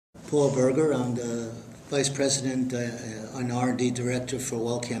Paul Berger. I'm the Vice President and R&D Director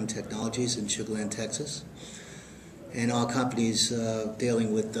for Chem Technologies in Sugar Land, Texas. And our company is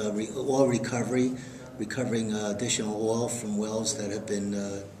dealing with oil recovery, recovering additional oil from wells that have been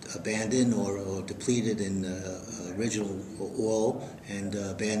abandoned or depleted in original oil and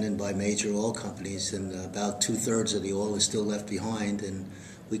abandoned by major oil companies. And about 2/3 of the oil is still left behind, and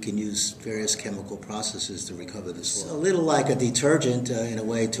we can use various chemical processes to recover this oil. A little like a detergent in a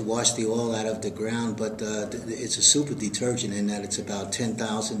way to wash the oil out of the ground, but it's a super detergent in that it's about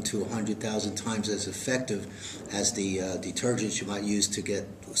 10,000 to 100,000 times as effective as the detergents you might use to get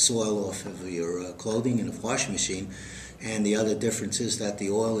soil off of your clothing in a washing machine. And the other difference is that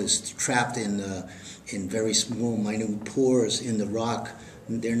the oil is trapped in very small, minute pores in the rock.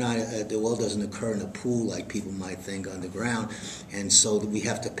 They're not. The oil doesn't occur in a pool like people might think underground, and so we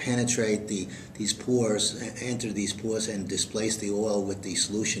have to penetrate these pores, enter these pores, and displace the oil with the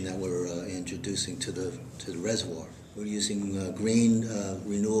solution that we're introducing to the reservoir. We're using green,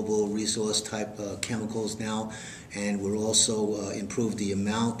 renewable resource type chemicals now, and we're also improved the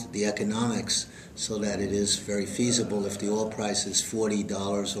amount, the economics, so that it is very feasible. If the oil price is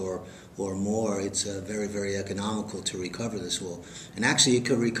 $40 or more, it's very, very economical to recover this oil. And actually, it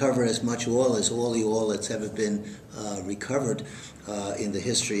could recover as much oil as all the oil that's ever been recovered in the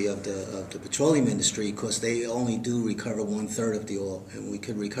history of the petroleum industry, because they only do recover 1/3 of the oil, and we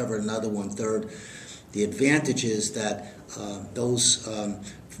could recover another 1/3. The advantage is that those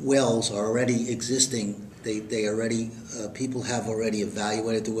wells are already existing. They already people have already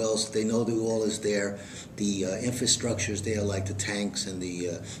evaluated the wells. They know the oil is there. The infrastructure is there, like the tanks and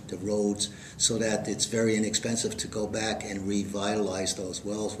the roads, so that it's very inexpensive to go back and revitalize those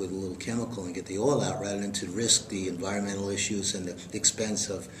wells with a little chemical and get the oil out, rather than to risk the environmental issues and the expense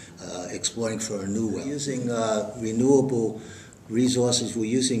of exploring for a new well. Using renewable resources, we're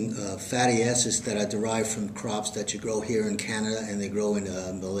using fatty acids that are derived from crops that you grow here in Canada, and they grow in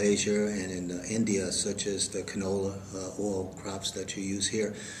Malaysia and in India, such as the canola oil crops that you use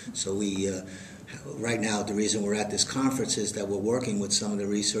here. So we, right now, the reason we're at this conference is that we're working with some of the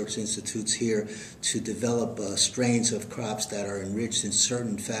research institutes here to develop strains of crops that are enriched in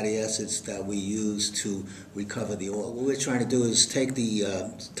certain fatty acids that we use to recover the oil. What we're trying to do is take the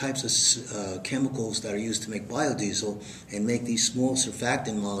types of chemicals that are used to make biodiesel and make these small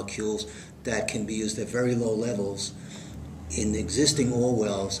surfactant molecules that can be used at very low levels in existing oil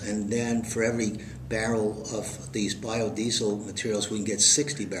wells, and then for every barrel of these biodiesel materials, we can get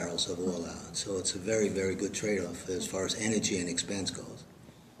 60 barrels of oil out. So it's a very, very good trade-off as far as energy and expense goes.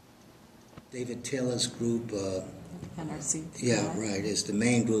 David Taylor's group, NRC. Yeah, right, is the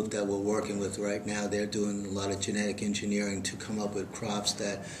main group that we're working with right now. They're doing a lot of genetic engineering to come up with crops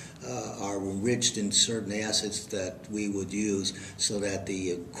that are enriched in certain acids that we would use, so that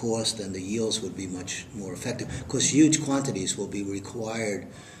the cost and the yields would be much more effective. Because huge quantities will be required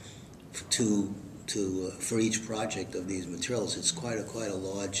for each project of these materials. It's quite a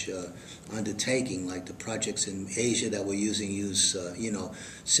large undertaking. Like the projects in Asia that we're using use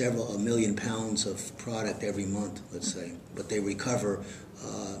a million pounds of product every month, let's say, but they recover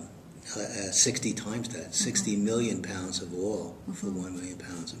 60 times that, 60 million pounds of oil for 1 million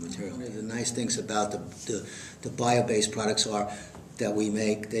pounds of material. One of the nice things about the bio-based products are that we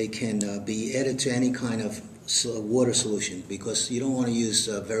make, they can be added to any kind of water solution, because you don't want to use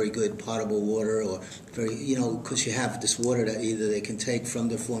very good potable water, or because you have this water that either they can take from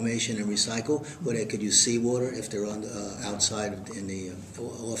the formation and recycle, or they could use seawater if they're on outside in the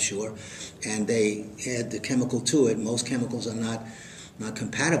offshore, and they add the chemical to it. Most chemicals are not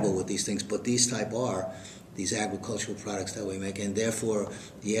compatible with these things, but these type are, these agricultural products that we make, and therefore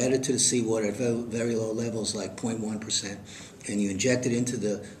you add it to the seawater at very low levels, like 0.1%, and you inject it into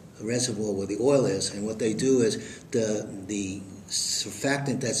the reservoir where the oil is, and what they do is the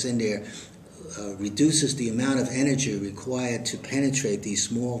surfactant that's in there reduces the amount of energy required to penetrate these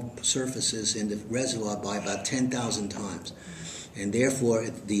small surfaces in the reservoir by about 10,000 times. And therefore,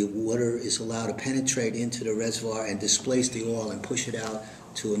 the water is allowed to penetrate into the reservoir and displace the oil and push it out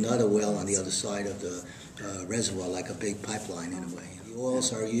to another well on the other side of the reservoir, like a big pipeline in a way. The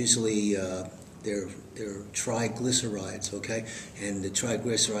oils are usually they're triglycerides, okay? And the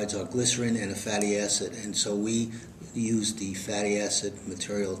triglycerides are glycerin and a fatty acid, and so we use the fatty acid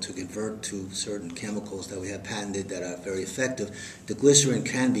material to convert to certain chemicals that we have patented that are very effective. The glycerin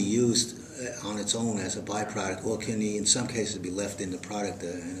can be used on its own as a byproduct, or can in some cases be left in the product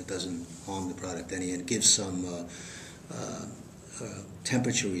and it doesn't harm the product any, and it gives some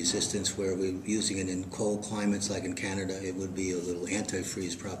temperature resistance, where we're using it in cold climates like in Canada. It would be a little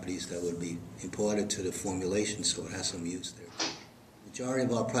antifreeze properties that would be imparted to the formulation, so it has some use there. The Majority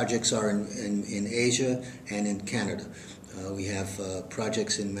of our projects are in Asia and in Canada. We have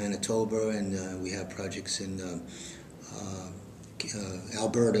projects in Manitoba, and we have projects in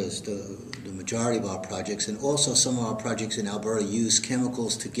Alberta is the majority of our projects, and also some of our projects in Alberta use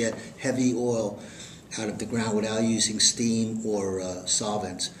chemicals to get heavy oil out of the ground without using steam or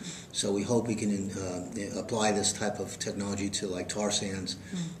solvents. So we hope we can apply this type of technology to like tar sands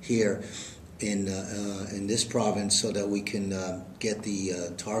here in this province, so that we can get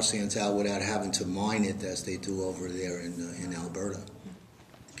the tar sands out without having to mine it as they do over there in Alberta.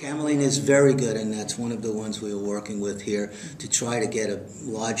 Cameline is very good, and that's one of the ones we are working with here to try to get a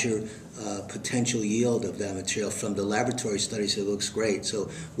larger potential yield of that material. From the laboratory studies, it looks great.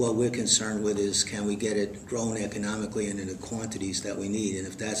 So what we're concerned with is, can we get it grown economically and in the quantities that we need? And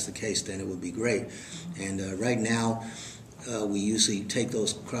if that's the case, then it would be great. And right now, we usually take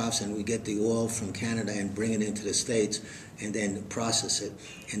those crops and we get the oil from Canada and bring it into the States and then process it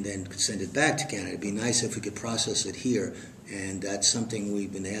and then send it back to Canada. It'd be nice if we could process it here, and that's something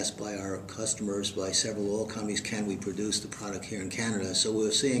we've been asked by our customers, by several oil companies, can we produce the product here in Canada? So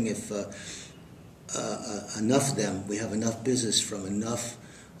we're seeing if enough of them, we have enough business from enough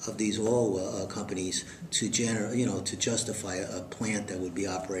of these oil companies to to justify a plant that would be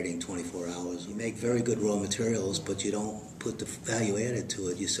operating 24 hours. You make very good raw materials, but you don't put the value added to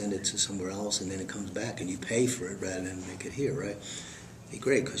it. You send it to somewhere else, and then it comes back, and you pay for it rather than make it here, right? It'd be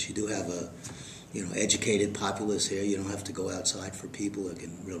great, because you do have a educated populace here. You don't have to go outside for people that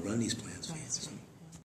can run these plants.